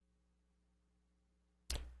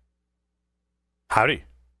Howdy.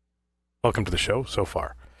 Welcome to the show so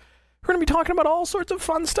far. We're going to be talking about all sorts of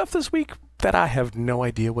fun stuff this week that I have no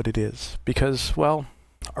idea what it is because, well,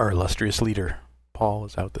 our illustrious leader, Paul,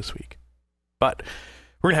 is out this week. But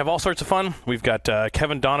we're going to have all sorts of fun. We've got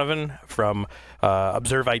Kevin Donovan from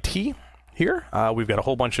Observe IT here. We've got a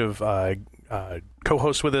whole bunch of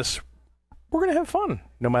co-hosts with us. We're going to have fun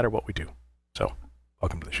no matter what we do. So,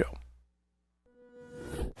 welcome to the show.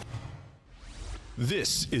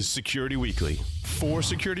 This is Security Weekly, for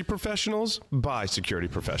security professionals, by security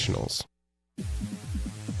professionals.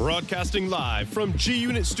 Broadcasting live from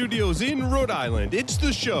G-Unit Studios in Rhode Island, it's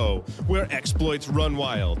the show where exploits run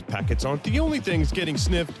wild, packets aren't the only things getting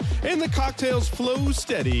sniffed, and the cocktails flow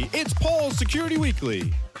steady. It's Paul's Security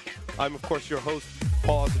Weekly. I'm, of course, your host,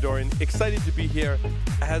 Paul Asadorian, excited to be here,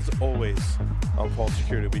 as always, on Paul's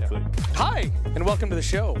Security Weekly. Hi, and welcome to the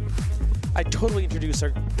show. I totally introduced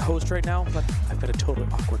our host right now, but I've got a totally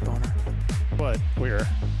awkward boner. What? Where?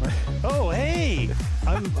 Oh, hey!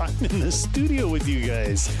 I'm in the studio with you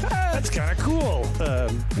guys. That's kind of cool.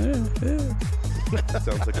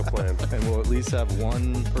 Sounds like a plan. And we'll at least have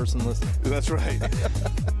one person listening. That's right.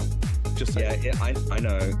 Just saying. Yeah, I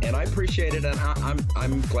know, and I appreciate it, and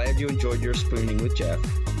I'm glad you enjoyed your spooning with Jeff.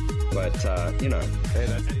 But Hey,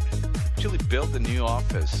 that's Actually built a new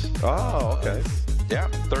office. Oh, okay. Yeah,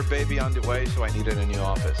 third baby on the way, so I needed a new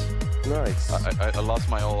office. Nice. I lost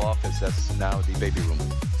my old office. That's now the baby room.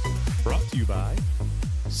 Brought to you by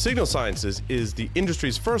Signal Sciences is the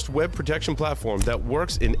industry's first web protection platform that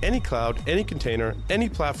works in any cloud, any container, any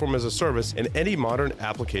platform as a service, and any modern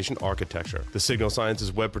application architecture. The Signal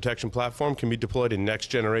Sciences web protection platform can be deployed in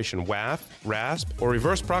next-generation WAF, RASP, or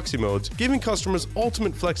reverse proxy modes, giving customers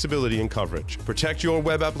ultimate flexibility and coverage. Protect your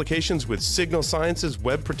web applications with Signal Sciences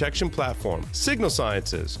web protection platform. Signal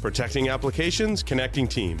Sciences, protecting applications, connecting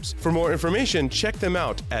teams. For more information, check them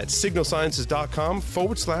out at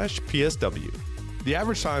signalsciences.com/PSW. The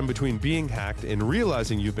average time between being hacked and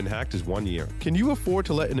realizing you've been hacked is 1 year. Can you afford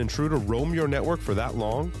to let an intruder roam your network for that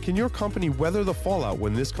long? Can your company weather the fallout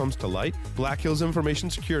when this comes to light? Black Hills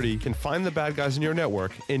Information Security can find the bad guys in your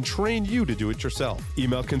network and train you to do it yourself.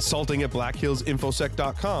 Email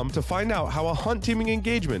consulting@blackhillsinfosec.com to find out how a hunt teaming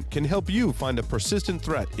engagement can help you find a persistent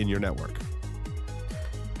threat in your network.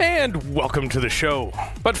 And welcome to the show.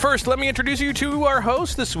 But first, let me introduce you to our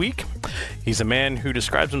host this week. He's a man who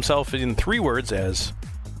describes himself in 3 words as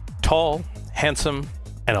tall, handsome,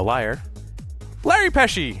 and a liar. Larry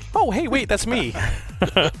Pesci. Oh, hey, wait, that's me.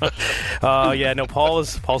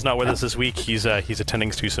 Paul's not with us this week. He's attending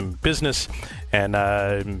to some business,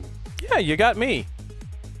 and you got me.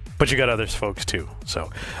 But you got others folks too.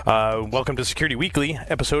 So, welcome to Security Weekly,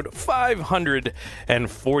 episode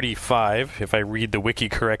 545, if I read the wiki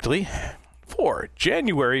correctly, for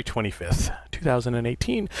January 25th,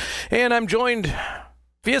 2018. And I'm joined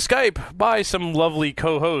via Skype by some lovely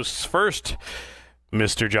co-hosts. First,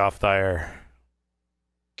 Mr. Joff Thayer.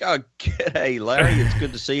 Oh, g'day, Larry. It's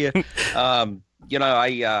good to see you.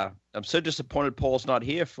 I'm so disappointed Paul's not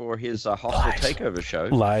here for his hostile takeover show.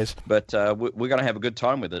 Lies. But we're going to have a good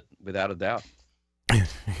time with it, without a doubt.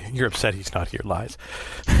 You're upset he's not here. Lies.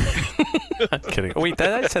 I'm kidding. Wait,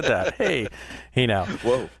 I said that. Hey now.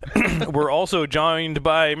 Whoa. We're also joined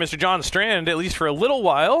by Mr. John Strand, at least for a little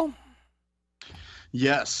while.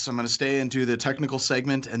 Yes, I'm going to stay into the technical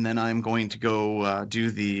segment, and then I'm going to go do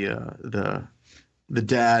the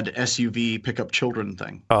dad SUV pick up children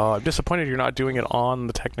thing. Oh, I'm disappointed you're not doing it on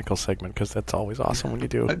the technical segment, because that's always awesome when you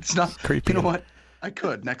do. It's not creepy. You know what? I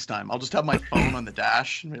could next time. I'll just have my phone on the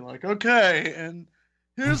dash and be like, okay, and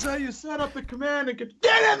here's how you set up the command and get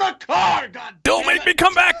in the car. God, don't make me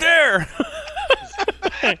come back there.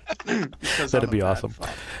 Because that'd be awesome.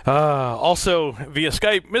 Also via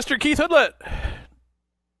Skype, Mr. Keith Hoodlet.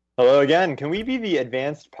 Hello again. Can we be the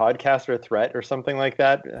advanced podcaster threat or something like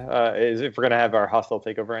that? Is if we're gonna have our hostile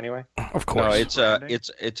takeover anyway? Of course. No,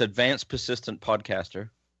 it's advanced persistent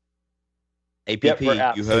podcaster. APP. Yep,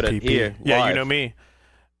 you heard APP. it here. Yeah, live. you know me.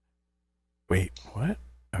 Wait, what?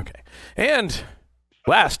 Okay. And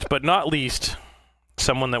last but not least,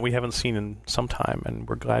 someone that we haven't seen in some time, and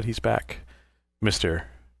we're glad he's back, Mr.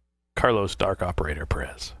 Carlos Dark Operator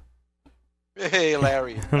Perez. Hey,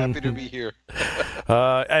 Larry. Happy to be here.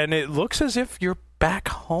 And it looks as if you're back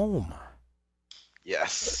home.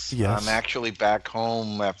 Yes. Yes. I'm actually back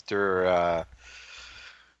home after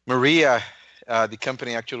Maria. The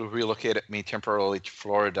company actually relocated me temporarily to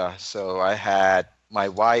Florida. So I had my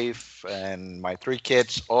wife and my 3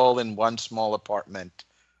 kids all in one small apartment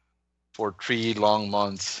for 3 long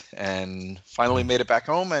months, and finally made it back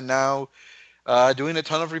home, and now doing a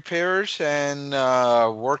ton of repairs and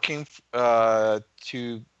working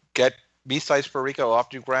to get B-sides Puerto Rico off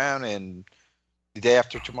the ground and the day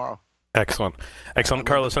after tomorrow. Excellent,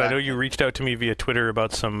 Carlos. And I know you reached out to me via Twitter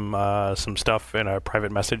about some stuff in a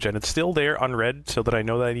private message, and it's still there unread, so that I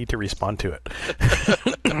know that I need to respond to it.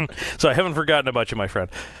 So I haven't forgotten about you, my friend.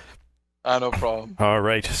 No problem. All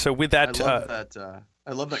right. So with that,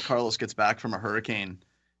 I love that Carlos gets back from a hurricane,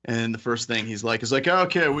 and the first thing he's like,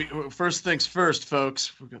 okay, first things first,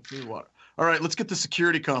 folks. We got food, water. All right, let's get the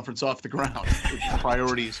security conference off the ground.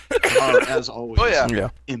 Priorities are, as always,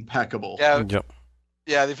 impeccable. Yeah. Yep.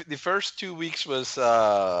 Yeah, the first 2 weeks was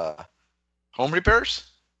home repairs.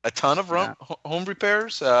 A ton of home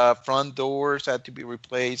repairs. Front doors had to be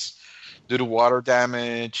replaced due to water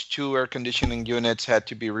damage. 2 air conditioning units had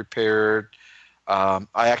to be repaired. I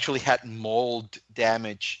actually had mold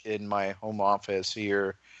damage in my home office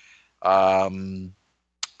here.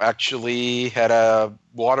 Actually had a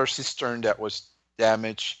water cistern that was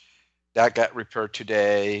damaged. That got repaired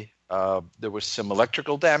today. There was some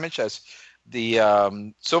electrical damage as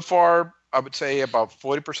so far, I would say about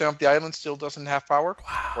 40% of the island still doesn't have power.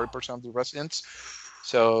 40% of the residents.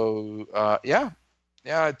 So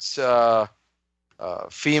it's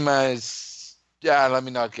FEMA is. Yeah, let me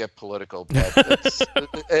not get political, but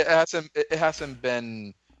it hasn't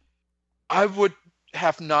been. I would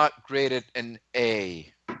have not graded an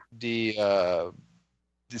A the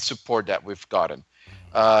support that we've gotten.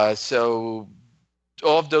 So.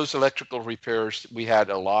 All of those electrical repairs, we had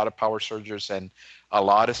a lot of power surges and a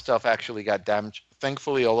lot of stuff actually got damaged.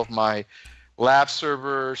 Thankfully, all of my lab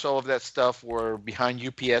servers, all of that stuff were behind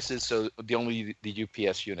UPSs, so the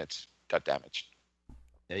UPS units got damaged.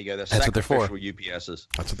 There you go. That's what they're for. UPSs.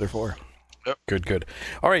 That's what they're for. Yep. Good.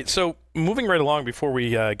 All right, so moving right along before we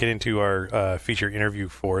get into our feature interview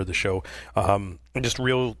for the show, just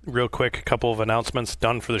real quick, a couple of announcements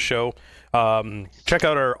done for the show. Check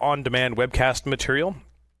out our on-demand webcast material.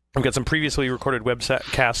 We've got some previously recorded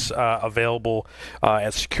webcasts available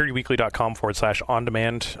at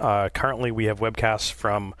securityweekly.com/on-demand. Currently, we have webcasts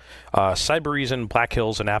from Cybereason, Black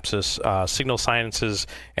Hills, and Apsis, Signal Sciences,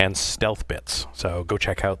 and Stealth Bits. So go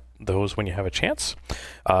check out those when you have a chance.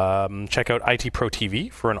 Check out IT Pro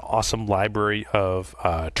TV for an awesome library of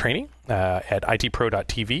training at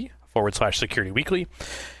itpro.tv/Security Weekly.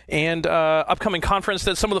 And upcoming conference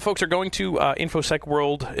that some of the folks are going to, InfoSec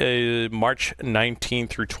World, March 19th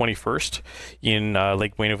through 21st in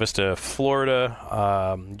Lake Buena Vista, Florida.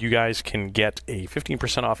 You guys can get a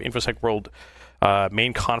 15% off InfoSec World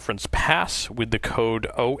main conference pass with the code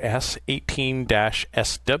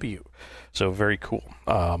OS18-SW. So very cool.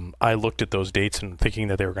 I looked at those dates and thinking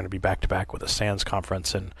that they were going to be back-to-back with a SANS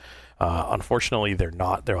conference, and unfortunately they're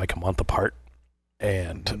not. They're like a month apart.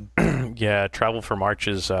 And yeah, travel for March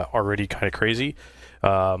is already kind of crazy.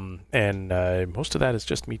 And most of that is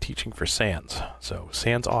just me teaching for SANS. So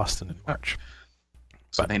SANS Austin in March.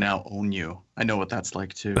 So they now own you. I know what that's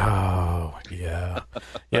like too. Oh, yeah.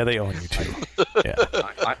 Yeah, they own you too. Yeah.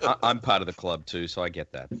 I'm part of the club too, so I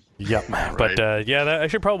get that. Yep. Right. But I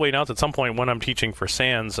should probably announce at some point when I'm teaching for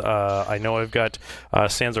SANS. I know I've got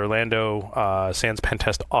SANS Orlando, SANS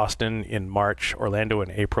Pentest Austin in March, Orlando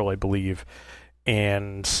in April, I believe.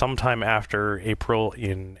 And sometime after April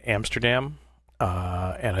in Amsterdam,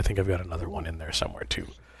 and I think I've got another one in there somewhere too.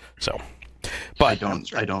 So, but I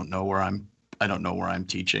don't know where I'm I'm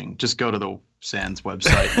teaching. Just go to the SANS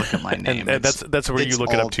website, look at my name. and that's where you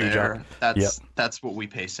look it up too, John. That's what we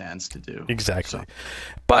pay SANS to do. Exactly. So.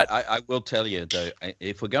 But I will tell you though,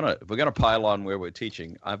 if we're gonna pile on where we're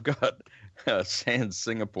teaching, I've got SANS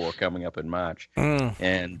Singapore coming up in March,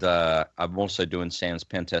 and I'm also doing SANS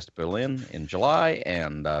Pentest Berlin in July,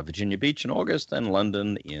 and Virginia Beach in August, and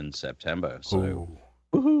London in September. So,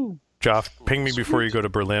 woohoo! Joff, ping me before you go to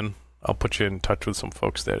Berlin. I'll put you in touch with some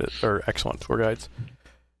folks that are excellent tour guides.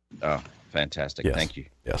 Oh, fantastic! Yes. Thank you.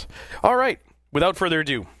 Yes. All right. Without further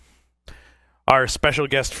ado, our special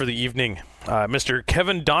guest for the evening, Mr.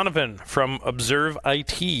 Kevin Donovan from Observe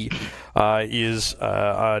IT, is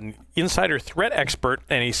an insider threat expert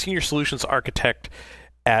and a senior solutions architect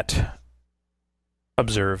at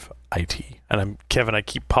Observe IT. And Kevin, I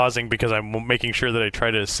keep pausing because I'm making sure that I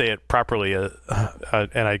try to say it properly, and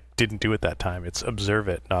I didn't do it that time. It's Observe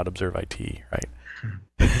It, not Observe IT, right?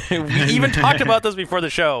 We even talked about this before the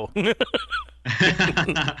show.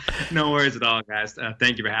 No worries at all, guys.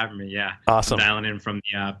 Thank you for having me. Yeah, awesome. I'm dialing in from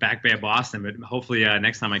the Back Bay of Boston, but hopefully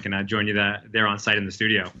next time I can join you there on site in the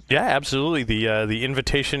studio. Yeah, absolutely. The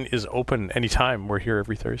invitation is open anytime. We're here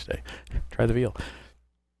every Thursday. Try the veal.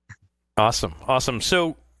 Awesome.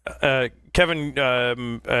 So, Kevin,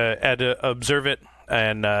 at Observe It,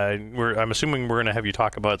 and I'm assuming we're going to have you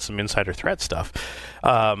talk about some insider threat stuff.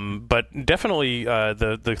 But definitely,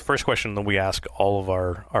 the first question that we ask all of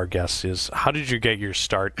our guests is, how did you get your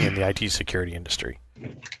start in the IT security industry?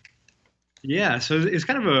 Yeah, so it's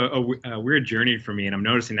kind of a weird journey for me, and I'm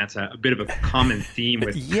noticing that's a bit of a common theme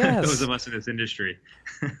with Yes. those of us in this industry.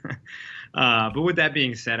 But with that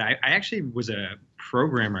being said, I actually was a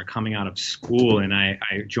programmer coming out of school, and I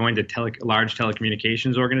joined a large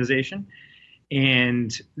telecommunications organization.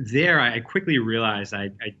 And there, I quickly realized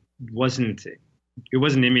it wasn't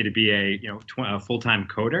in me to be a full-time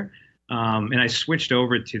coder. And I switched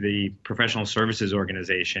over to the professional services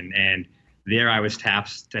organization, and there I was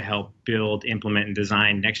tasked to help build, implement, and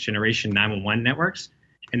design next-generation 911 networks.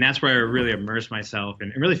 And that's where I really immersed myself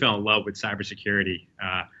and really fell in love with cybersecurity.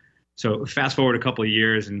 So fast forward a couple of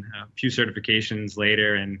years and a few certifications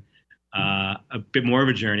later, and a bit more of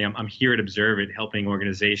a journey. I'm here at Observit, helping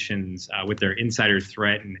organizations with their insider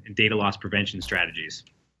threat and data loss prevention strategies.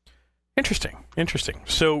 Interesting.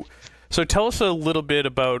 So tell us a little bit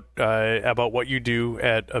about what you do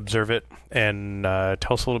at Observit, and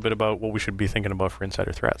tell us a little bit about what we should be thinking about for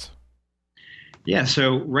insider threats. Yeah,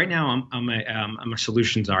 so right now I'm a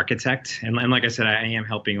solutions architect, and like I said, I am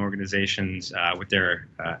helping organizations with their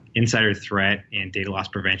insider threat and data loss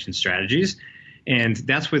prevention strategies, and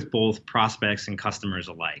that's with both prospects and customers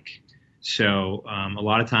alike. So a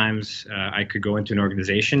lot of times I could go into an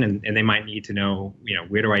organization and they might need to know,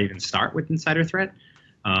 where do I even start with insider threat?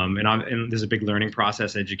 And there's a big learning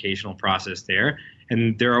process, educational process there.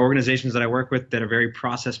 And there are organizations that I work with that are very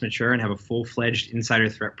process mature and have a full-fledged insider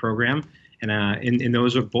threat program. And in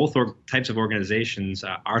those both types of organizations,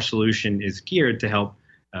 our solution is geared to help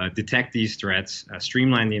detect these threats,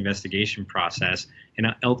 streamline the investigation process, and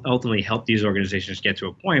ultimately help these organizations get to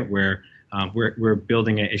a point where we're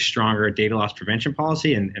building a stronger data loss prevention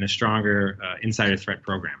policy and a stronger insider threat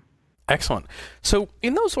program. Excellent. So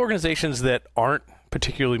in those organizations that aren't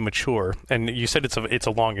particularly mature, and you said it's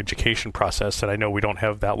a long education process, and I know we don't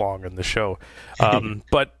have that long on the show,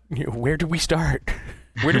 but where do we start?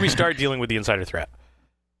 Where do we start dealing with the insider threat?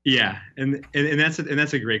 Yeah, and that's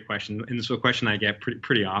a great question, and it's a question I get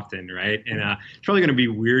pretty often, right? And it's probably going to be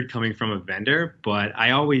weird coming from a vendor, but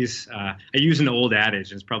I always I use an old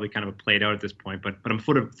adage, and it's probably kind of played out at this point, but I'm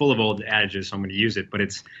full of old adages, so I'm going to use it. But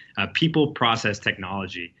it's people, process,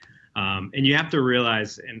 technology. And you have to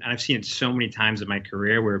realize, and I've seen it so many times in my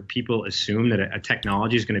career, where people assume that a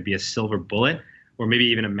technology is going to be a silver bullet or maybe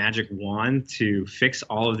even a magic wand to fix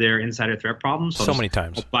all of their insider threat problems. So many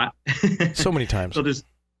times. So many times. So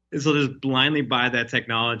just blindly buy that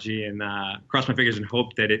technology and cross my fingers and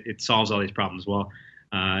hope that it solves all these problems. Well,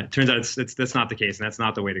 it turns out that's not the case, and that's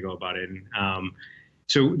not the way to go about it. And,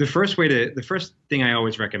 so the first thing I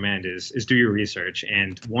always recommend is do your research.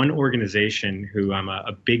 And one organization who I'm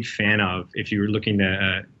a big fan of, if you're looking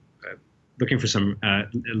for some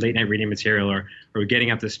late night reading material or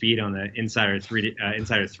getting up to speed on the insider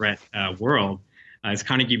threat world, is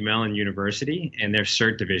Carnegie Mellon University and their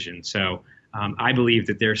CERT division. So I believe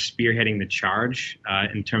that they're spearheading the charge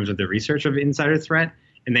in terms of the research of insider threat,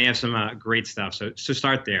 and they have some great stuff. So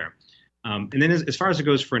start there. And then as far as it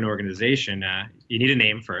goes for an organization, you need a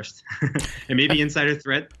name first. And maybe insider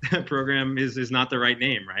threat program is not the right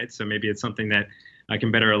name, right? So maybe it's something that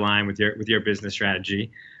can better align with your business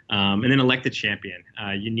strategy. And then elect a champion.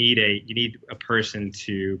 You need a person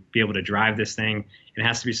to be able to drive this thing. It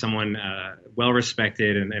has to be someone well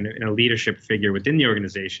respected and a leadership figure within the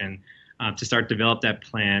organization to start develop that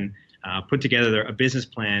plan. Put together a business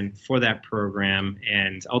plan for that program,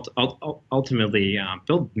 and ultimately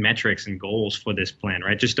build metrics and goals for this plan,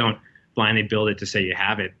 right? Just don't blindly build it to say you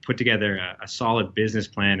have it. Put together a solid business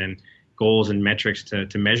plan and goals and metrics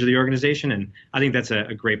to measure the organization, and I think that's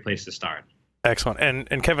a great place to start. Excellent.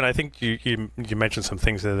 And Kevin, I think you mentioned some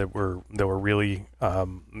things that were really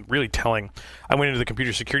really telling. I went into the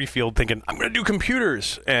computer security field thinking I'm going to do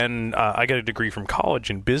computers, and I got a degree from college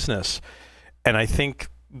in business, and I think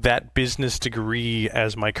that business degree,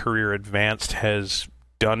 as my career advanced, has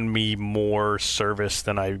done me more service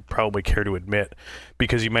than I probably care to admit,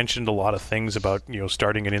 because you mentioned a lot of things about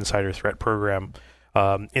starting an insider threat program,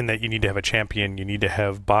 in that you need to have a champion, you need to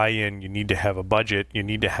have buy-in, you need to have a budget, you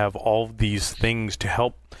need to have all these things to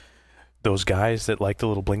help those guys that like the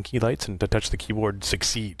little blinky lights and to touch the keyboard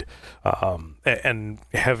succeed. And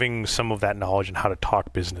having some of that knowledge and how to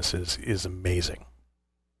talk business is amazing.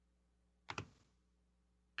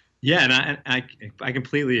 Yeah, and I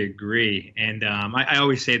completely agree. And I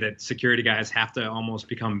always say that security guys have to almost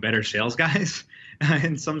become better sales guys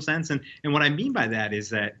in some sense. And what I mean by that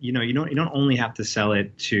is that you don't only have to sell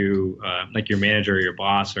it to like your manager or your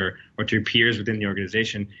boss or to your peers within the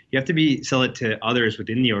organization. You have to sell it to others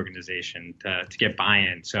within the organization to get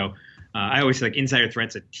buy-in. So I always say like insider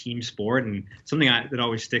threat's a team sport, and something that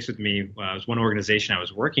always sticks with me was one organization I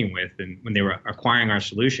was working with, and when they were acquiring our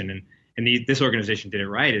solution, and this organization did it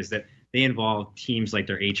right, is that they involved teams like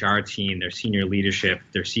their HR team, their senior leadership,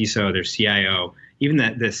 their CISO, their CIO, even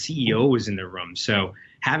the CEO was in the room. So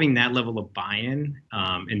having that level of buy-in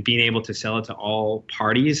and being able to sell it to all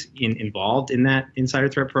parties involved in that insider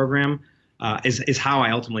threat program is how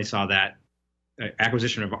I ultimately saw that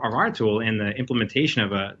acquisition of our tool and the implementation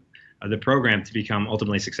of the program to become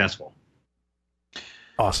ultimately successful.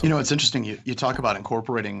 Awesome. It's interesting. You talk about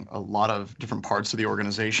incorporating a lot of different parts of the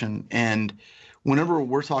organization. And whenever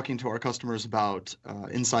we're talking to our customers about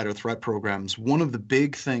insider threat programs, one of the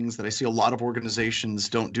big things that I see a lot of organizations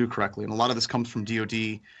don't do correctly, and a lot of this comes from DoD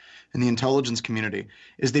and the intelligence community,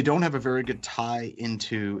 is they don't have a very good tie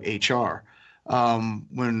into HR.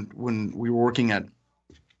 When we were working at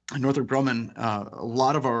Northrop Grumman, a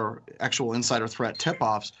lot of our actual insider threat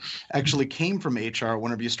tip-offs actually came from HR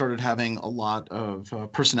whenever you started having a lot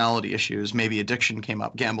of personality issues. Maybe addiction came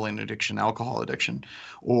up, gambling addiction, alcohol addiction,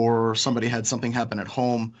 or somebody had something happen at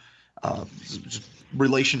home,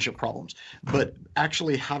 relationship problems. But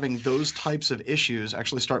actually having those types of issues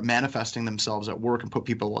actually start manifesting themselves at work and put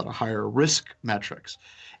people at a higher risk metrics.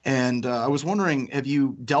 And I was wondering, have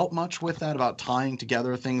you dealt much with that about tying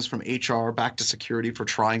together things from HR back to security for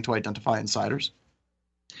trying to identify insiders?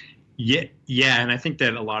 Yeah, and I think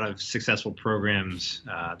that a lot of successful programs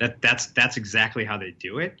that's exactly how they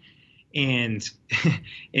do it. And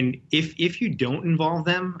if you don't involve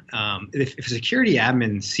them, if a security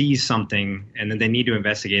admin sees something and then they need to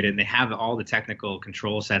investigate it and they have all the technical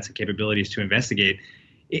control sets and capabilities to investigate,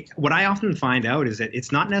 what I often find out is that it's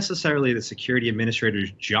not necessarily the security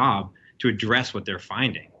administrator's job to address what they're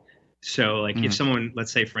finding. So like if someone,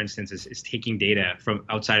 let's say, for instance, is taking data from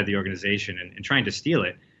outside of the organization and trying to steal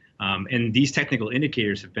it, and these technical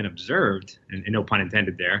indicators have been observed, and no pun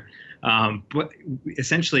intended there, but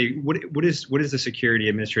essentially what is the security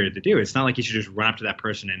administrator to do? It's not like you should just run up to that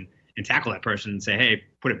person and tackle that person and say, hey,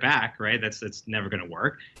 put it back, right? That's never going to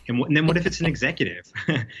work. And then what if it's an executive?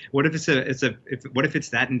 What if it's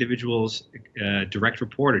that individual's direct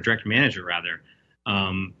report or direct manager rather?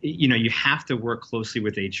 You have to work closely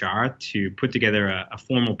with HR to put together a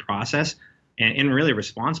formal process and really a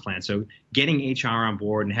response plan. So getting HR on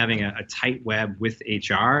board and having a tight web with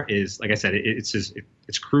HR is, like I said,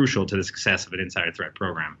 it's crucial to the success of an insider threat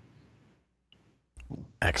program.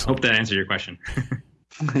 Excellent. Hope that answered your question.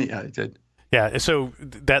 Yeah, it did. Yeah. So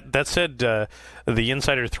that said, the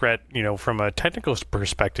insider threat, from a technical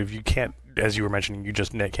perspective, you can't, as you were mentioning, you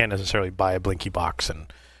just can't necessarily buy a blinky box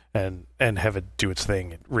and have it do its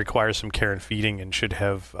thing. It requires some care and feeding and should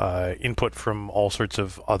have input from all sorts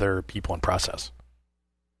of other people and process.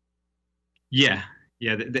 Yeah.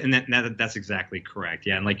 Yeah, and that's exactly correct.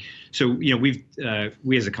 Yeah, and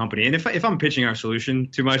we as a company, and if I'm pitching our solution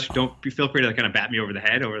too much, feel free to kind of bat me over the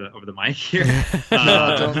head over the mic here.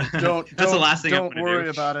 No, don't. That's the last thing. Don't worry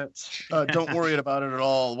about it. Don't worry about it at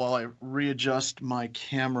all. While I readjust my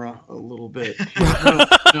camera a little bit.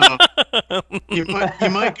 No. You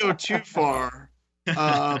might go too far.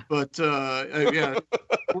 But yeah,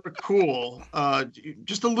 we're cool.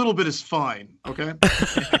 Just a little bit is fine. Okay.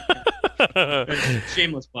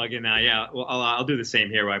 Shameless plug in. Yeah, well, I'll do the same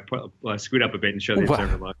here. Where I scoot up a bit and show the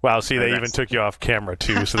observer look. Wow, see, they even took you off camera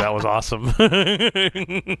too, so that was awesome.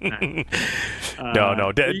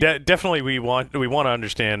 No, definitely we want to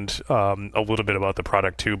understand a little bit about the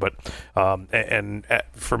product too. But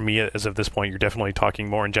for me, as of this point, you're definitely talking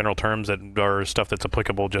more in general terms that are stuff that's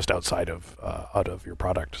applicable just outside of your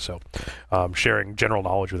product. So sharing general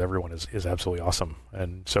knowledge with everyone is absolutely awesome.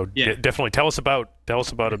 And so definitely tell us about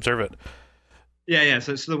Observe It. Yeah.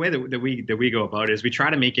 So the way that we go about it is we try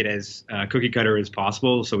to make it as cookie cutter as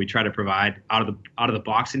possible. So we try to provide out of the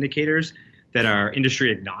box indicators that are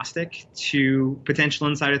industry agnostic to potential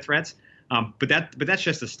insider threats. But that's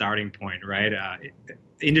just a starting point, right?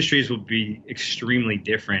 Industries will be extremely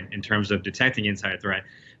different in terms of detecting insider threat.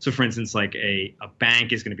 So, for instance, like a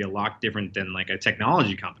bank is going to be a lot different than like a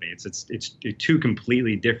technology company. It's two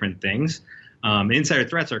completely different things. And insider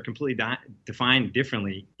threats are completely defined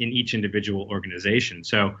differently in each individual organization.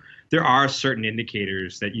 So there are certain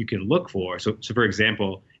indicators that you can look for. So for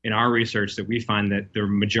example, in our research, that we find that the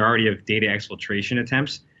majority of data exfiltration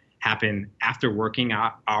attempts happen after working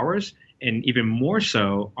hours and even more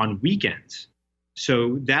so on weekends.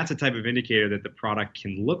 So that's a type of indicator that the product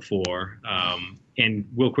can look for, and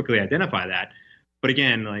we'll quickly identify that. But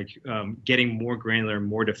again, like getting more granular and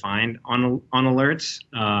more defined on alerts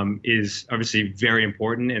is obviously very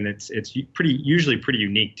important, and it's usually pretty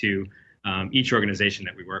unique to each organization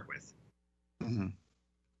that we work with. Mm-hmm.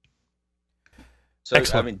 So,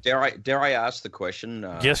 Excellent. I mean, dare I ask the question?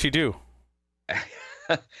 Yes, you do.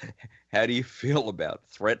 How do you feel about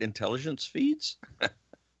threat intelligence feeds?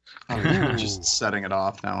 Oh, you're just setting it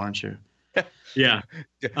off now, aren't you? Yeah.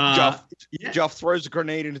 Joff throws a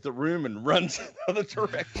grenade into the room and runs in the other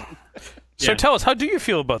direction. So tell us, how do you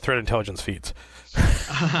feel about threat intelligence feeds?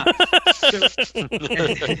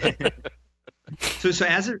 So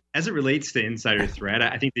as it relates to insider threat,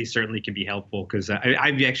 I think they certainly can be helpful, because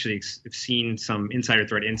I've actually seen some insider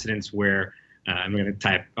threat incidents where I'm going to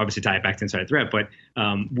tie it back to insider threat, but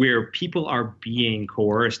where people are being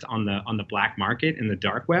coerced on the black market in the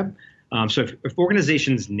dark web. So if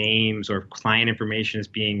organizations' names or client information is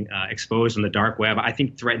being exposed on the dark web, I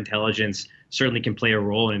think threat intelligence certainly can play a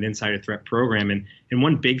role in an insider threat program. And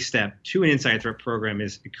one big step to an insider threat program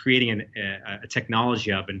is creating a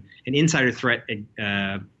technology hub, and an insider threat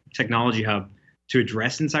technology hub to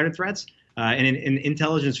address insider threats. And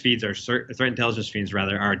intelligence feeds threat intelligence feeds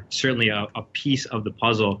are certainly a piece of the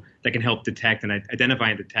puzzle that can help detect and identify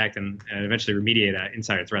and detect and eventually remediate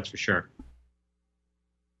insider threats for sure.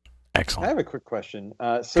 Excellent. I have a quick question.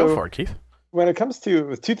 Go for it, Keith. When it comes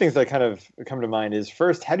to two things that kind of come to mind is,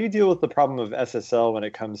 first, how do you deal with the problem of SSL when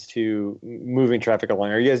it comes to moving traffic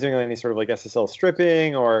along? Are you guys doing any sort of like SSL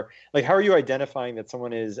stripping, or like how are you identifying that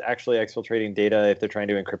someone is actually exfiltrating data if they're trying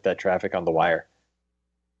to encrypt that traffic on the wire?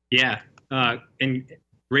 Yeah, and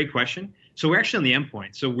great question. So we're actually on the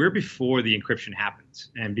endpoint. So we're before the encryption happens,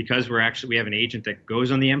 and because we have an agent that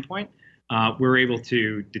goes on the endpoint, we're able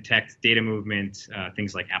to detect data movement,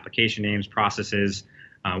 things like application names, processes.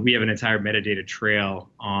 We have an entire metadata trail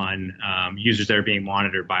on users that are being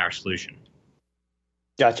monitored by our solution.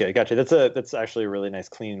 Gotcha. That's actually a really nice,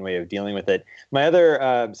 clean way of dealing with it. My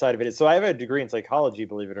other side of it is, so I have a degree in psychology,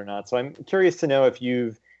 believe it or not. So I'm curious to know if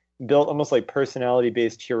you've built almost like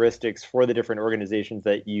personality-based heuristics for the different organizations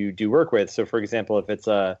that you do work with. So for example, if it's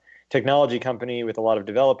a technology company with a lot of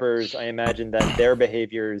developers, I imagine that their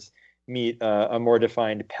behaviors meet a more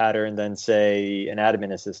defined pattern than, say, an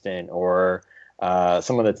admin assistant or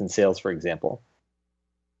someone that's in sales, for example.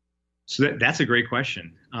 So that's a great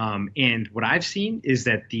question. And what I've seen is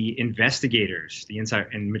that the investigators, the insider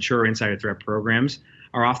and mature insider threat programs,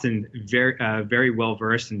 are often very well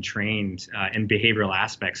versed and trained in behavioral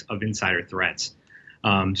aspects of insider threats.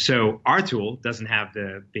 So our tool doesn't have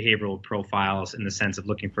the behavioral profiles in the sense of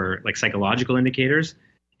looking for like psychological indicators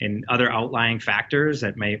and other outlying factors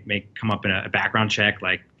that may come up in a background check,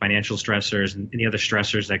 like financial stressors and any other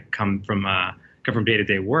stressors that come from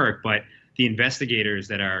day-to-day work. But the investigators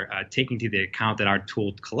that are taking to the account that our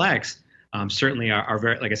tool collects certainly are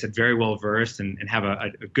very, like I said, very well versed and have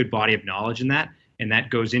a good body of knowledge in that, and that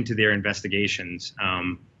goes into their investigations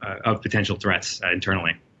of potential threats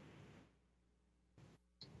internally.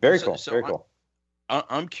 Very cool. Very cool.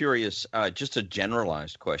 I'm curious, just a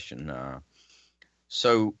generalized question.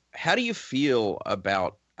 So how do you feel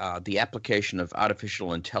about the application of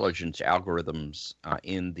artificial intelligence algorithms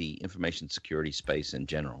in the information security space in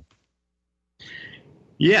general?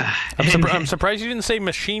 Yeah. I'm surprised you didn't say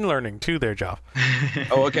machine learning too there, Joff.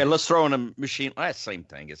 Oh, okay. Let's throw in a machine. Same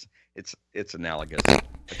thing. It's analogous.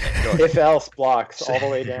 If else blocks all the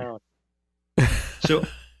way down. So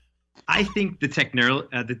I think the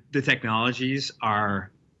technologies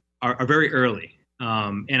are very early.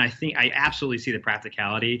 And I absolutely see the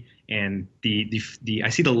practicality and I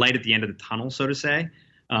see the light at the end of the tunnel, so to say,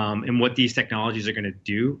 and what these technologies are going to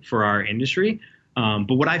do for our industry.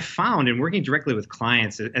 But what I've found in working directly with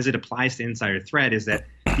clients as it applies to insider threat is that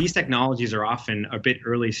these technologies are often a bit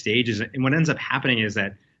early stages. And what ends up happening is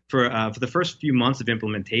that for the first few months of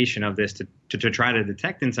implementation of this to try to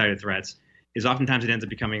detect insider threats is oftentimes it ends up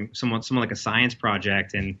becoming somewhat like a science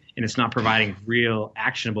project, and it's not providing real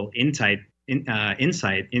actionable insight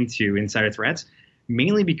into insider threats,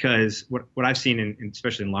 mainly because what I've seen,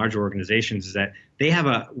 especially in larger organizations, is that they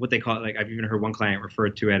have what they call it, like I've even heard one client refer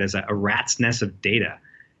to it as a rat's nest of data.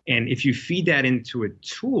 And if you feed that into a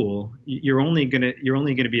tool, you're only gonna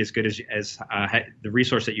be as good as the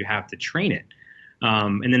resource that you have to train it.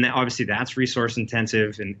 And then obviously that's resource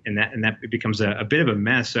intensive, and that it becomes a bit of a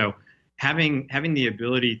mess. So having the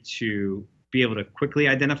ability to be able to quickly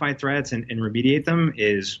identify threats and remediate them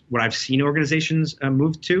is what I've seen organizations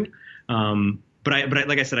move to. But I,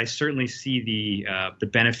 like I said, I certainly see the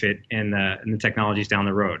benefit in the technologies down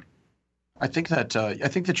the road. I think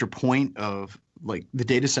that your point of like the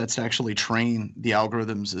data sets to actually train the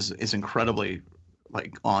algorithms is incredibly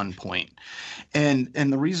like on point. And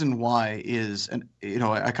the reason why is, and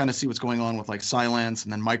I kind of see what's going on with like Cylance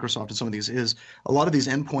and then Microsoft and some of these, is a lot of these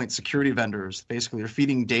endpoint security vendors basically are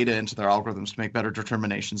feeding data into their algorithms to make better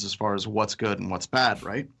determinations as far as what's good and what's bad,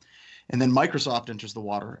 right? And then Microsoft enters the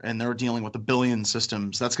water and they're dealing with a billion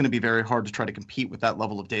systems. That's going to be very hard to try to compete with that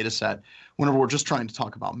level of data set whenever we're just trying to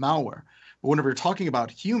talk about malware. But whenever you're talking about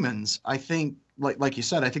humans, I think, like you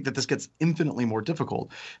said, I think that this gets infinitely more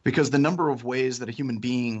difficult because the number of ways that a human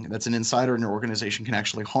being that's an insider in your organization can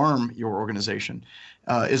actually harm your organization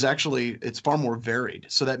it's far more varied.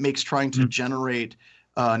 So that makes trying to generate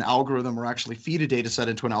an algorithm or actually feed a data set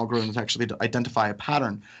into an algorithm to actually identify a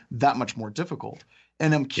pattern that much more difficult.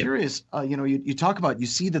 And I'm curious, you talk about, you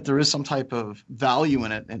see that there is some type of value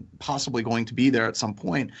in it and possibly going to be there at some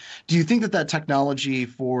point. Do you think that technology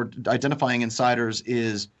for identifying insiders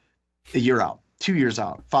is a year out, 2 years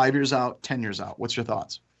out, 5 years out, 10 years out? What's your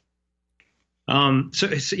thoughts? So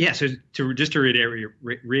to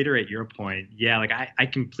reiterate your point, like I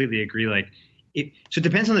completely agree. So it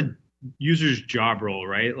depends on the user's job role,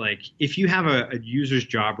 right? Like if you have a user's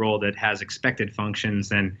job role that has expected functions,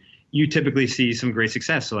 then you typically see some great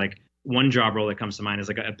success. So like one job role that comes to mind is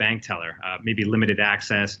like a bank teller, maybe limited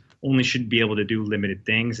access, only should be able to do limited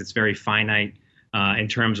things. It's very finite in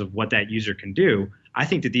terms of what that user can do. I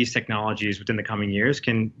think that these technologies within the coming years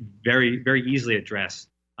can very, very easily address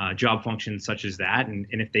job functions such as that. And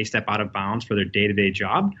if they step out of bounds for their day-to-day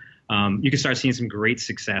job, you can start seeing some great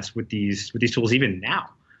success with these tools even now.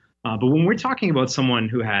 But when we're talking about someone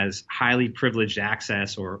who has highly privileged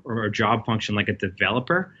access or a job function like a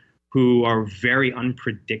developer, who are very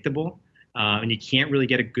unpredictable, and you can't really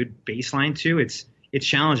get a good baseline to, it's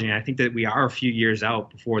challenging. I think that we are a few years out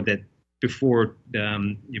before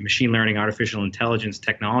machine learning, artificial intelligence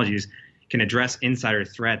technologies can address insider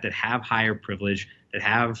threat that have higher privilege, that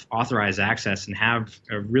have authorized access, and have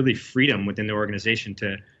really freedom within the organization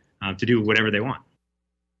to do whatever they want.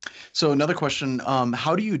 So another question,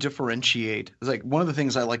 how do you differentiate? Like one of the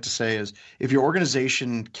things I like to say is if your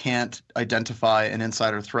organization can't identify an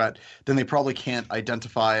insider threat, then they probably can't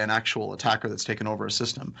identify an actual attacker that's taken over a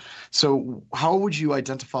system. So how would you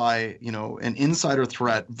identify, an insider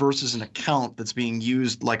threat versus an account that's being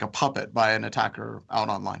used like a puppet by an attacker out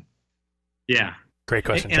online? Yeah. Great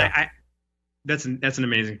question. And that's an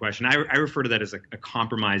amazing question. I refer to that as a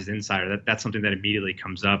compromised insider. That's something that immediately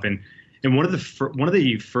comes up. And one of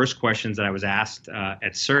the first questions that I was asked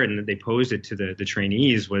at CERT, and they posed it to the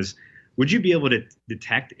trainees, was, would you be able to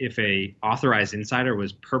detect if a authorized insider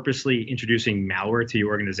was purposely introducing malware to your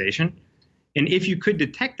organization? And if you could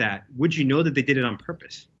detect that, would you know that they did it on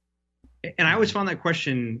purpose? And I always found that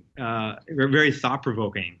question very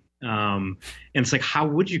thought-provoking. And it's like, how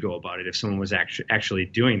would you go about it if someone was actually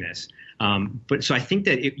doing this? But so I think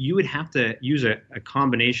that you would have to use a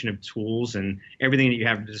combination of tools and everything that you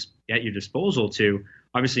have at your disposal to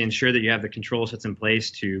obviously ensure that you have the control sets in place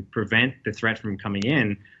to prevent the threat from coming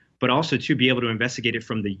in, but also to be able to investigate it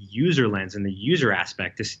from the user lens and the user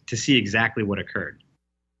aspect to see exactly what occurred.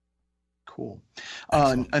 Cool.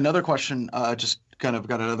 Another question, just kind of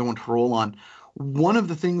got another one to roll on. One of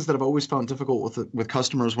the things that I've always found difficult with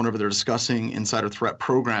customers whenever they're discussing insider threat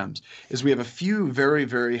programs is we have a few very,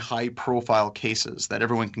 very high profile cases that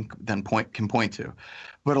everyone can point to.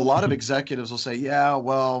 But a lot of executives will say, yeah,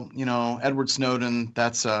 well, Edward Snowden,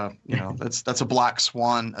 that's a black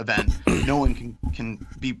swan event. No one can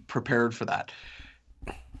be prepared for that.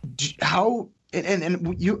 How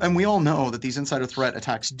and we all know that these insider threat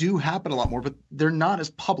attacks do happen a lot more, but they're not as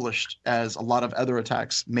published as a lot of other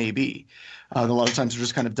attacks may be. A lot of times they're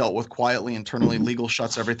just kind of dealt with quietly, internally. Legal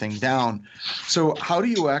shuts everything down. So how do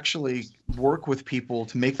you actually work with people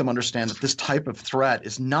to make them understand that this type of threat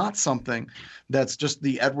is not something that's just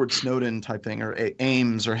the Edward Snowden type thing or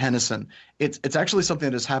Ames or Hennison? It's actually something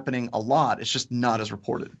that is happening a lot. It's just not as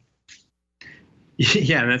reported.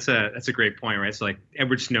 Yeah, and that's a great point, right? So like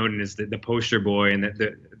Edward Snowden is the poster boy, and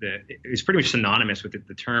it's pretty much synonymous with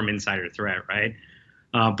the term insider threat, right?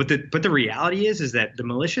 But the reality is that the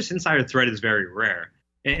malicious insider threat is very rare,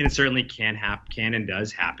 and it certainly can and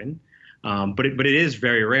does happen. But it is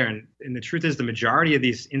very rare, and the truth is the majority of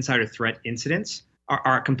these insider threat incidents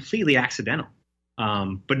are completely accidental.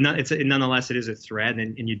 But nonetheless, it is a threat,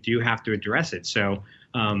 and you do have to address it. So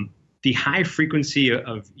the high frequency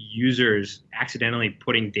of users accidentally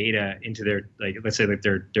putting data into their, let's say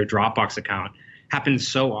their Dropbox account happens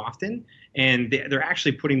so often, and they're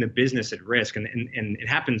actually putting the business at risk, and it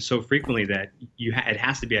happens so frequently that it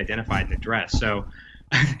has to be identified and addressed. So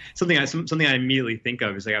something I immediately think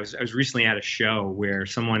of is like I was recently at a show where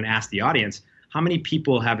someone asked the audience, how many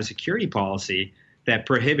people have a security policy that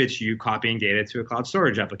prohibits you copying data to a cloud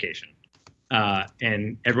storage application?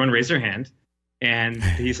 And everyone raised their hand. And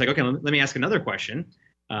he's like, okay, let me ask another question.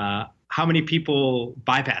 How many people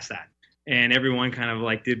bypass that? And everyone kind of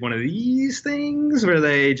like did one of these things where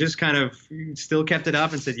they just kind of still kept it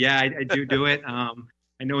up and said, yeah, I do it.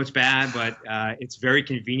 I know it's bad, but it's very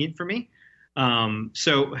convenient for me.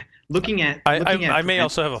 So looking at I may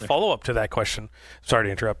also have a follow-up to that question. Sorry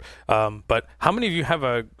to interrupt. But how many of you have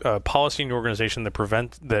a policy in your organization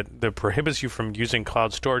that prohibits you from using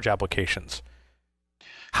cloud storage applications?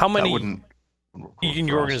 How many in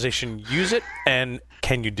your organization use it, and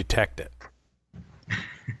can you detect it?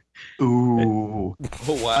 Ooh.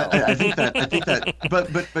 Oh wow. I think that.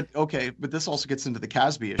 But okay. But this also gets into the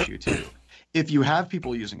CASB issue too. If you have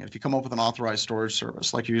people using it, if you come up with an authorized storage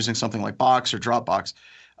service, like you're using something like Box or Dropbox,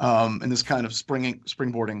 and this kind of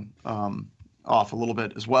springboarding off a little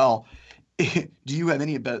bit as well, do you have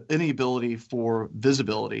any ability for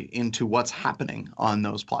visibility into what's happening on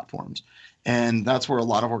those platforms? And that's where a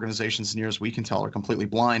lot of organizations, as near as we can tell, are completely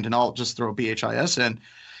blind. And I'll just throw BHIS in.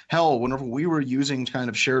 Hell, whenever we were using kind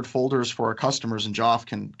of shared folders for our customers, and Joff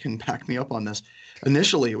can back me up on this,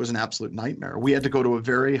 initially it was an absolute nightmare. We had to go to a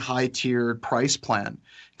very high-tiered price plan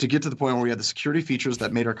to get to the point where we had the security features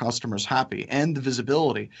that made our customers happy and the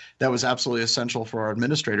visibility that was absolutely essential for our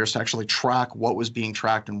administrators to actually track what was being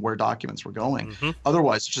tracked and where documents were going. Mm-hmm.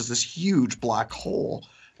 Otherwise, it's just this huge black hole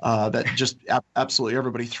that just absolutely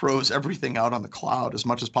everybody throws everything out on the cloud as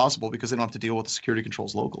much as possible because they don't have to deal with the security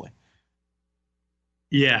controls locally.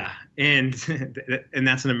 Yeah, and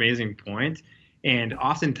that's an amazing point. And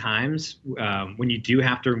oftentimes, when you do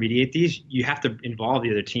have to remediate these, you have to involve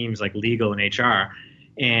the other teams like legal and HR,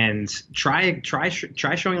 and try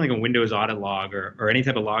showing like a Windows audit log or any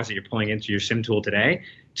type of logs that you're pulling into your SIM tool today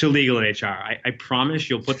to legal and HR. I promise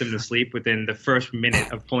you'll put them to sleep within the first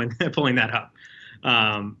minute of pulling that up.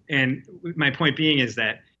 And my point being is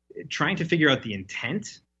that trying to figure out the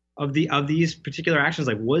intent of these particular actions,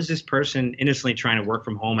 like was this person innocently trying to work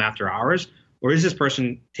from home after hours, or is this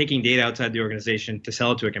person taking data outside the organization to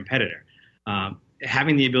sell it to a competitor?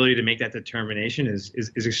 Having the ability to make that determination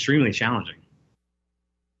is extremely challenging.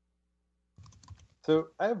 So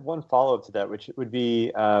I have one follow-up to that, which would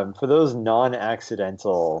be for those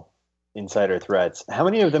non-accidental insider threats, how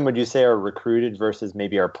many of them would you say are recruited versus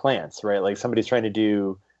maybe are plants, right? Like somebody's trying to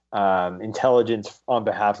do intelligence on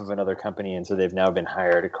behalf of another company, and so they've now been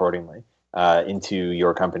hired accordingly into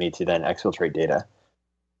your company to then exfiltrate data.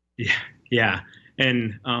 Yeah.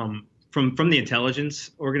 And from the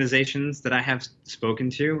intelligence organizations that I have spoken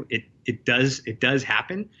to, it does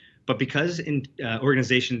happen, but because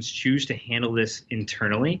organizations choose to handle this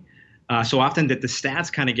internally, so often that the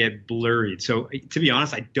stats kind of get blurred. So to be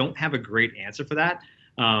honest, I don't have a great answer for that.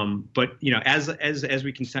 But as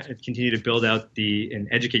we continue to build out and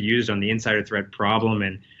educate users on the insider threat problem,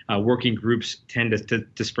 and working groups tend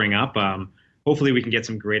to spring up, hopefully we can get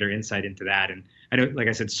some greater insight into that. And I know, like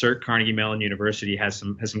I said, CERT Carnegie Mellon University has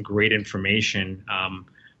some great information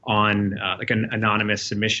on like an anonymous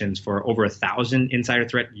submissions for over 1,000 insider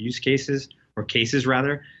threat use cases, or cases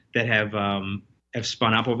rather, that have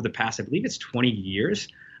spun up over the past, I believe it's 20 years.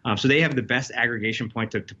 So they have the best aggregation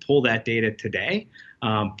point to pull that data today.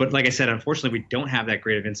 But like I said, unfortunately, we don't have that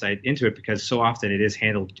great of insight into it because so often it is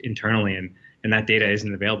handled internally, and that data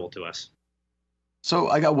isn't available to us. So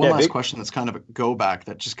I got one last question that's kind of a go back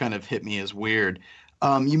that just kind of hit me as weird.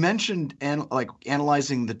 You mentioned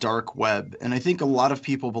analyzing the dark web, and I think a lot of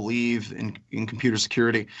people believe in computer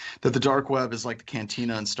security that the dark web is like the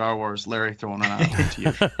cantina in Star Wars. Larry, throwing that out to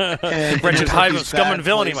you. Wretched hive of scum and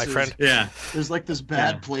villainy, my friend. Yeah. There's like this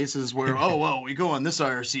bad places where, we go on this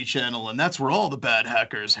IRC channel, and that's where all the bad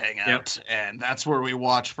hackers hang out, and that's where we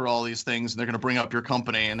watch for all these things, and they're going to bring up your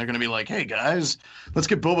company, and they're going to be like, hey, guys, let's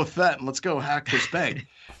get Boba Fett, and let's go hack this bank.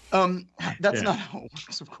 That's not how it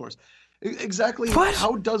works, of course. Exactly. What?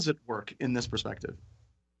 How does it work in this perspective?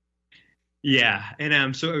 Yeah,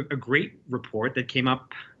 and so a great report that came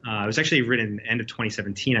up. It was actually written end of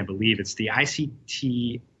 2017, I believe. It's the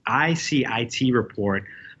ICIT report.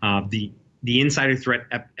 The insider threat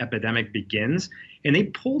epidemic begins, and they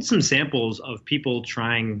pulled some samples of people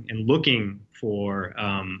trying and looking for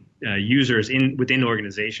users within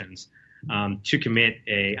organizations to commit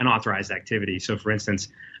a unauthorized activity. So, for instance,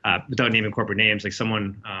 without naming corporate names, like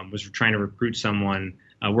someone was trying to recruit someone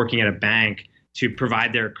working at a bank to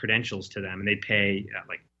provide their credentials to them, and they pay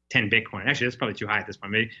like 10 Bitcoin. Actually, that's probably too high at this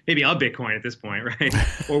point. Maybe a Bitcoin at this point, right?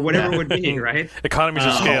 Or whatever it would be, right? Economies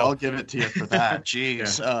of scale. I'll give it to you for that.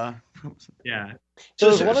 Jeez. Yeah. So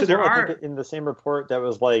there's one as well, I think, in the same report that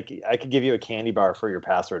was like, I could give you a candy bar for your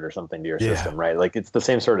password or something to your system, right? Like it's the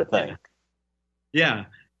same sort of thing. Yeah.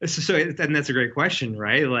 So and that's a great question,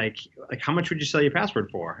 right? Like how much would you sell your password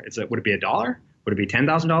for? Would it be $1? Would it be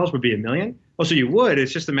 $10,000? Would it be $1 million? Oh, so you would.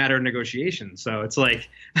 It's just a matter of negotiation. So it's like,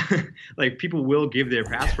 like people will give their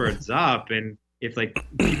passwords up, and if like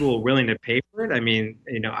people are willing to pay for it, I mean,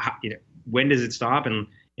 when does it stop? And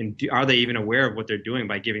are they even aware of what they're doing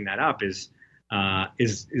by giving that up? Is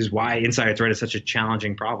why insider threat is such a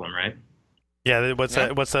challenging problem, right? Yeah. What's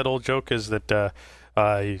that old joke is that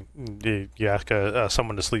you ask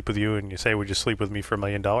someone to sleep with you and you say, would you sleep with me for $1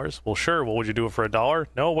 million? Well, sure. Well, would you do it for $1?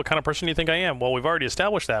 No. What kind of person do you think I am? Well, we've already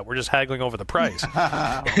established that. We're just haggling over the price.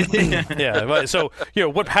 Yeah. So,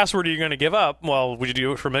 what password are you going to give up? Well, would you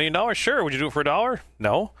do it for $1 million? Sure. Would you do it for $1?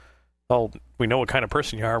 No. Well, we know what kind of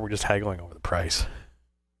person you are. We're just haggling over the price.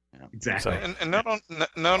 Exactly. So, and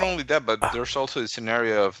not only that, but there's also the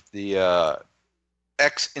scenario of the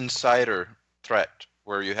ex-insider threat,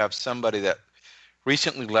 where you have somebody that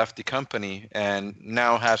recently left the company and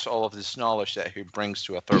now has all of this knowledge that he brings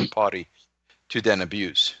to a third party to then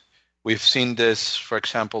abuse. We've seen this, for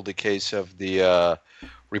example, the case of the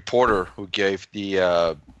reporter who gave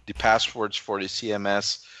the passwords for the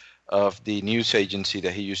CMS of the news agency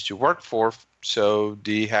that he used to work for, so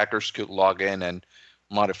the hackers could log in and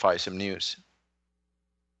modify some news.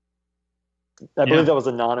 I believe that was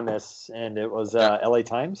anonymous, and it was LA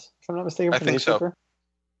Times, if I'm not mistaken. I think so.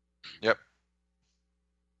 Yep.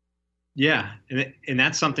 Yeah, and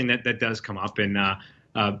that's something that does come up, and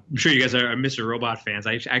I'm sure you guys are Mr. Robot fans.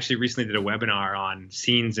 I actually recently did a webinar on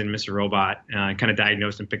scenes in Mr. Robot, kind of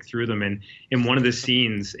diagnosed and picked through them, and in one of the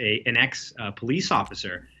scenes, an ex-police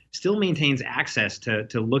officer still maintains access to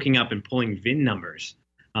looking up and pulling VIN numbers.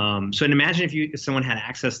 So imagine if someone had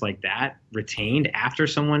access like that retained after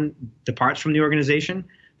someone departs from the organization.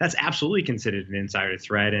 That's absolutely considered an insider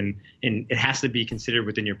threat, and it has to be considered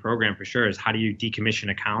within your program for sure. Is how do you decommission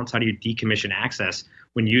accounts? How do you decommission access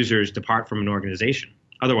when users depart from an organization?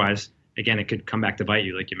 Otherwise, again, it could come back to bite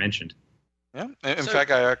you, like you mentioned. Yeah. In fact,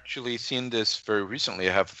 I actually seen this very recently.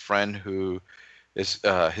 I have a friend who is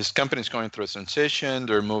his company is going through a transition.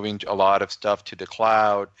 They're moving a lot of stuff to the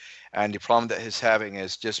cloud, and the problem that he's having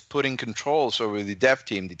is just putting controls over the dev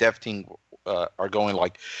team. The dev team are going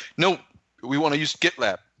like, no, we want to use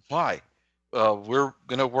GitLab. Why? We're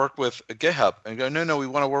going to work with GitHub. And go, no, we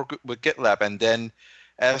want to work with GitLab. And then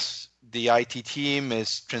as the IT team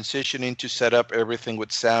is transitioning to set up everything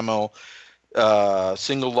with SAML,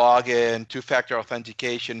 single login, two-factor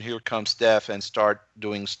authentication, here comes dev and start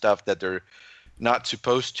doing stuff that they're not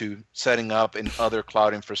supposed to, setting up in other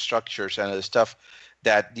cloud infrastructures and the stuff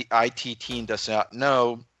that the IT team does not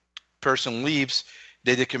know. Person leaves.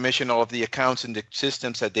 They decommission all of the accounts and the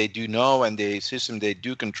systems that they do know and the system they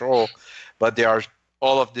do control, but there are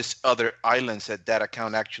all of these other islands that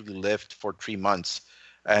account actually lived for 3 months,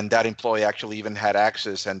 and that employee actually even had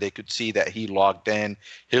access, and they could see that he logged in,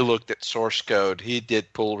 he looked at source code, he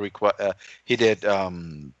did pull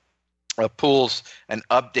pulls and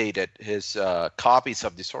updated his copies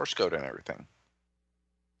of the source code and everything.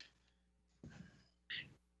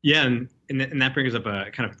 Yeah, and that brings up a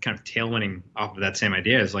kind of tailwinding off of that same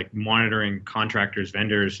idea, is like monitoring contractors,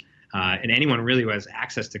 vendors, and anyone really who has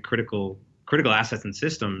access to critical assets and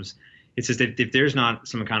systems. It's just that if there's not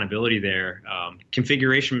some accountability there,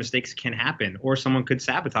 configuration mistakes can happen, or someone could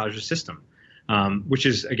sabotage the system, which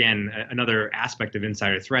is again another aspect of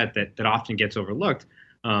insider threat that often gets overlooked.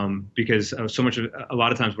 Because a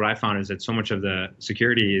lot of times what I found is that so much of the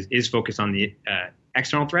security is focused on the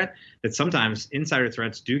external threat, that sometimes insider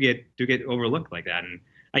threats do get overlooked like that. And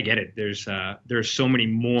I get it. There's so many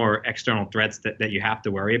more external threats that you have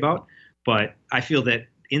to worry about. But I feel that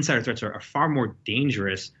insider threats are far more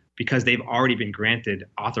dangerous because they've already been granted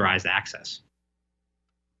authorized access.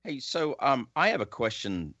 Hey, so I have a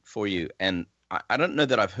question for you, and I don't know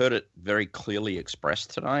that I've heard it very clearly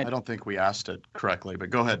expressed tonight. I don't think we asked it correctly, but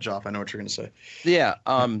go ahead, Joff. I know what you're going to say. Yeah,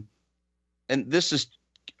 and this is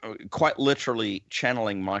quite literally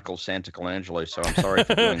channeling Michael Santacolangelo, so I'm sorry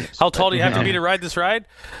for doing this. How tall do you have to be to ride this ride?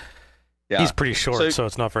 Yeah. He's pretty short, so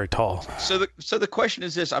it's not very tall. So the question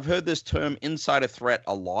is this. I've heard this term insider threat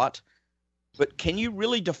a lot, but can you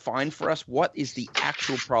really define for us what is the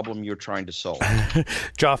actual problem you're trying to solve?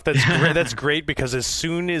 Joff, that's great, because as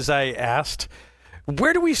soon as I asked,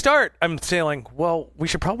 where do we start? I'm saying, well, we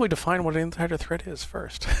should probably define what an insider threat is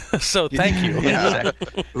first. So thank you. Yeah.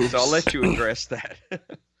 So I'll let you address that.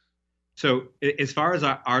 So as far as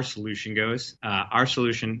our solution goes, our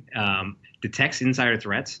solution detects insider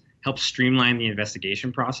threats, helps streamline the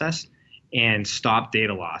investigation process, and stop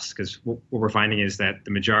data loss. Because what we're finding is that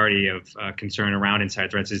the majority of concern around insider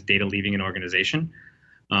threats is data leaving an organization.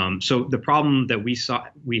 So the problem that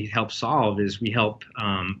we help solve is we help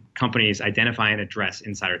companies identify and address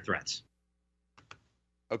insider threats.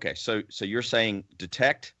 Okay, so you're saying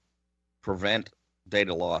detect, prevent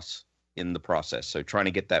data loss in the process. So trying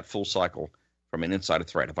to get that full cycle from an insider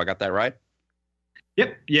threat. Have I got that right?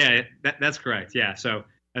 Yep. Yeah, that's correct. Yeah. So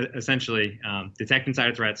essentially, detect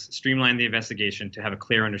insider threats, streamline the investigation to have a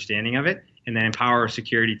clear understanding of it, and then empower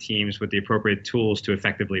security teams with the appropriate tools to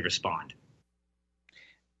effectively respond.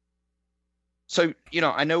 So,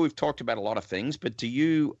 I know we've talked about a lot of things, but do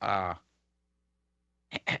you,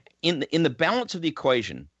 in the balance of the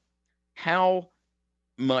equation, how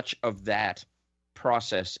much of that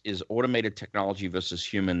process is automated technology versus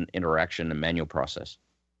human interaction and manual process?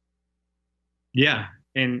 Yeah,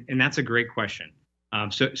 and that's a great question.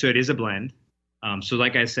 So it is a blend. So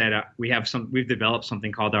like I said, we've developed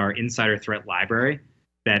something called our Insider Threat Library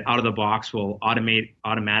that out of the box will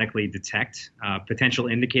automatically detect potential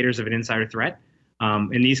indicators of an insider threat.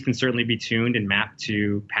 And these can certainly be tuned and mapped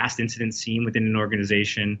to past incidents seen within an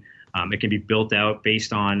organization. It can be built out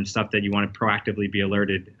based on stuff that you want to proactively be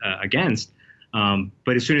alerted against.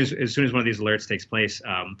 But as soon as one of these alerts takes place,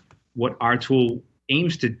 what our tool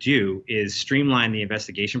aims to do is streamline the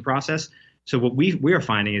investigation process. So what we are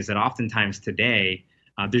finding is that oftentimes today,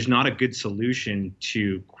 there's not a good solution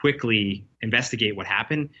to quickly investigate what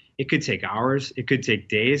happened. It could take hours. It could take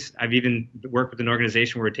days. I've even worked with an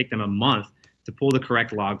organization where it would take them a month to pull the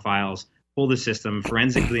correct log files, pull the system,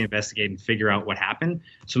 forensically investigate, and figure out what happened.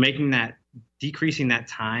 So decreasing that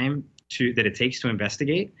time that it takes to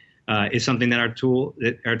investigate is something that our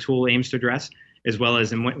tool aims to address, as well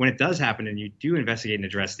as when it does happen and you do investigate and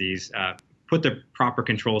address these, put the proper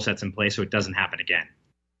control sets in place so it doesn't happen again.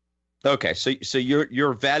 Okay, so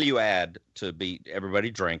your value add to beat everybody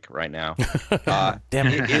drink right now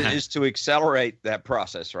is to accelerate that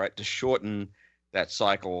process, right? To shorten that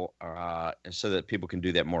cycle so that people can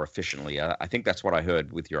do that more efficiently. I think that's what I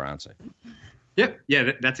heard with your answer. Yep.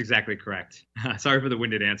 Yeah, that's exactly correct. Sorry for the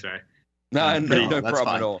winded answer. No problem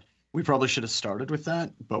fine. at all. We probably should have started with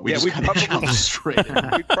that, but we probably jumped straight in.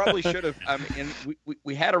 We probably should have. And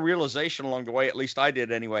we had a realization along the way. At least I did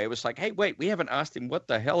anyway. It was like, hey, wait, we haven't asked him what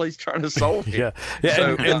the hell he's trying to solve here. Yeah.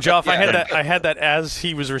 So, and Geoff, I had that as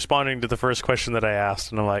he was responding to the first question that I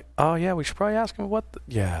asked, and I'm like, oh yeah, we should probably ask him what.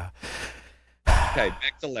 Okay,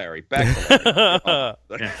 back to Larry.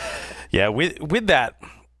 Yeah. With that,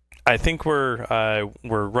 I think we're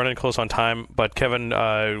running close on time. But Kevin,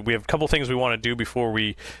 we have a couple things we want to do before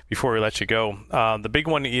we let you go. The big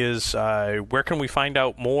one is where can we find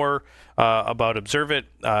out more about Observeit?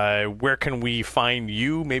 Where can we find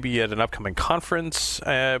you? Maybe at an upcoming conference.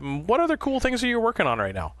 What other cool things are you working on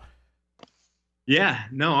right now? Yeah,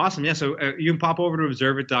 no, awesome. Yeah, so you can pop over to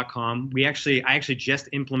observeit.com. I actually just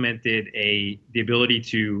implemented the ability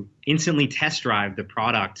to instantly test drive the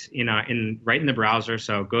product right in the browser.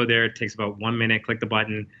 So go there. It takes about 1 minute. Click the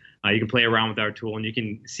button. You can play around with our tool, and you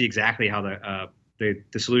can see exactly how the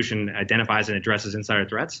solution identifies and addresses insider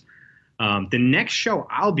threats. The next show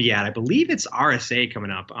I'll be at, I believe it's RSA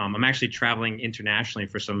coming up. I'm actually traveling internationally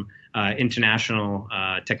for some international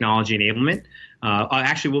technology enablement. I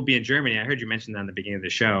actually will be in Germany. I heard you mention that in the beginning of the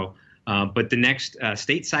show. But the next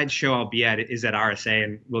stateside show I'll be at is at RSA,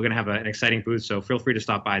 and we're going to have an exciting booth. So feel free to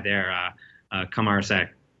stop by there. Come RSA.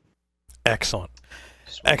 Excellent.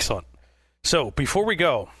 Excellent. So before we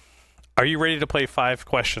go, are you ready to play 5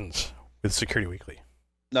 questions with Security Weekly?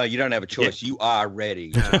 No, you don't have a choice. Yeah. You are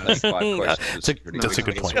ready to make 5 questions. That's a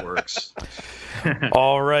good point. Works.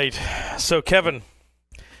 All right. So, Kevin,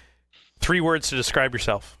 3 words to describe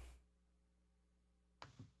yourself.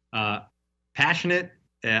 Passionate,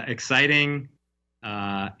 exciting,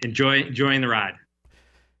 enjoying the ride.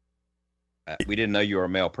 We didn't know you were a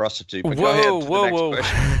male prostitute. But whoa!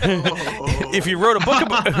 If you wrote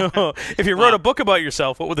a book about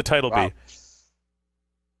yourself, what would the title be?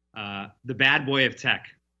 The Bad Boy of Tech.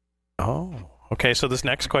 Oh, okay. So this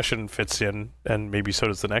next question fits in, and maybe so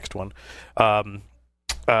does the next one.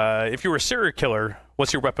 If you were a serial killer,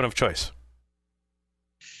 what's your weapon of choice?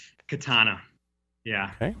 Katana.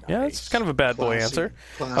 Yeah. Okay. Yeah, that's kind of a bad boy answer.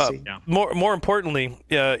 Classy. More importantly,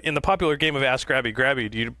 in the popular game of Ask Grabby Grabby,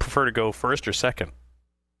 do you prefer to go first or second?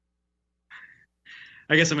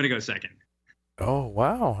 I guess I'm going to go second. Oh,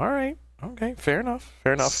 wow. All right. Okay, fair enough.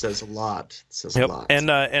 Says a lot. A lot.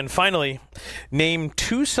 And finally, name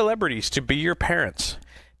 2 celebrities to be your parents,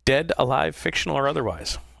 dead, alive, fictional, or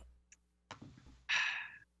otherwise.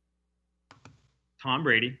 Tom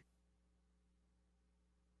Brady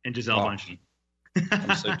and Gisele Bündchen.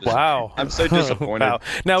 Wow. I'm so disappointed. Wow.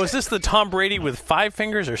 Now, is this the Tom Brady with 5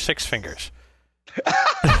 fingers or 6 fingers? He's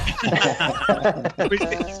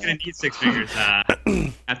gonna need 6 fingers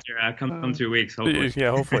after come 2 weeks. Hopefully.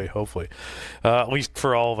 Yeah, hopefully. At least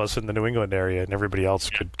for all of us in the New England area, and everybody else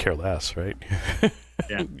could care less, right?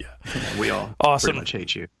 Yeah. We all awesome. pretty much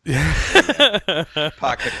hate you.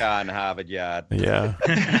 Park the car in Harvard Yard. Yeah.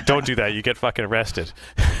 Don't do that. You get fucking arrested.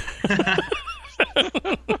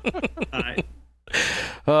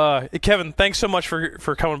 Kevin, thanks so much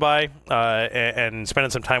for coming by and spending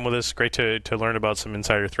some time with us. Great to learn about some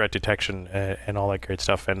insider threat detection and all that great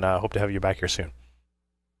stuff, and hope to have you back here soon.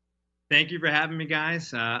 Thank you for having me,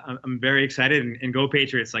 guys. I'm very excited, and go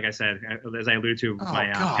Patriots, like I said, as I alluded to. Oh,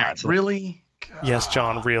 my God, parents. really? Yes,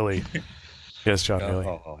 John, really. Yes, John, really.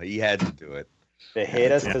 Oh, he had to do it. They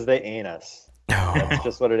hate us because they ain't us. That's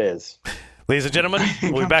just what it is. Ladies and gentlemen,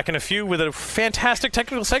 we'll be back in a few with a fantastic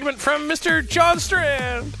technical segment from Mr. John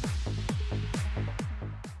Strand.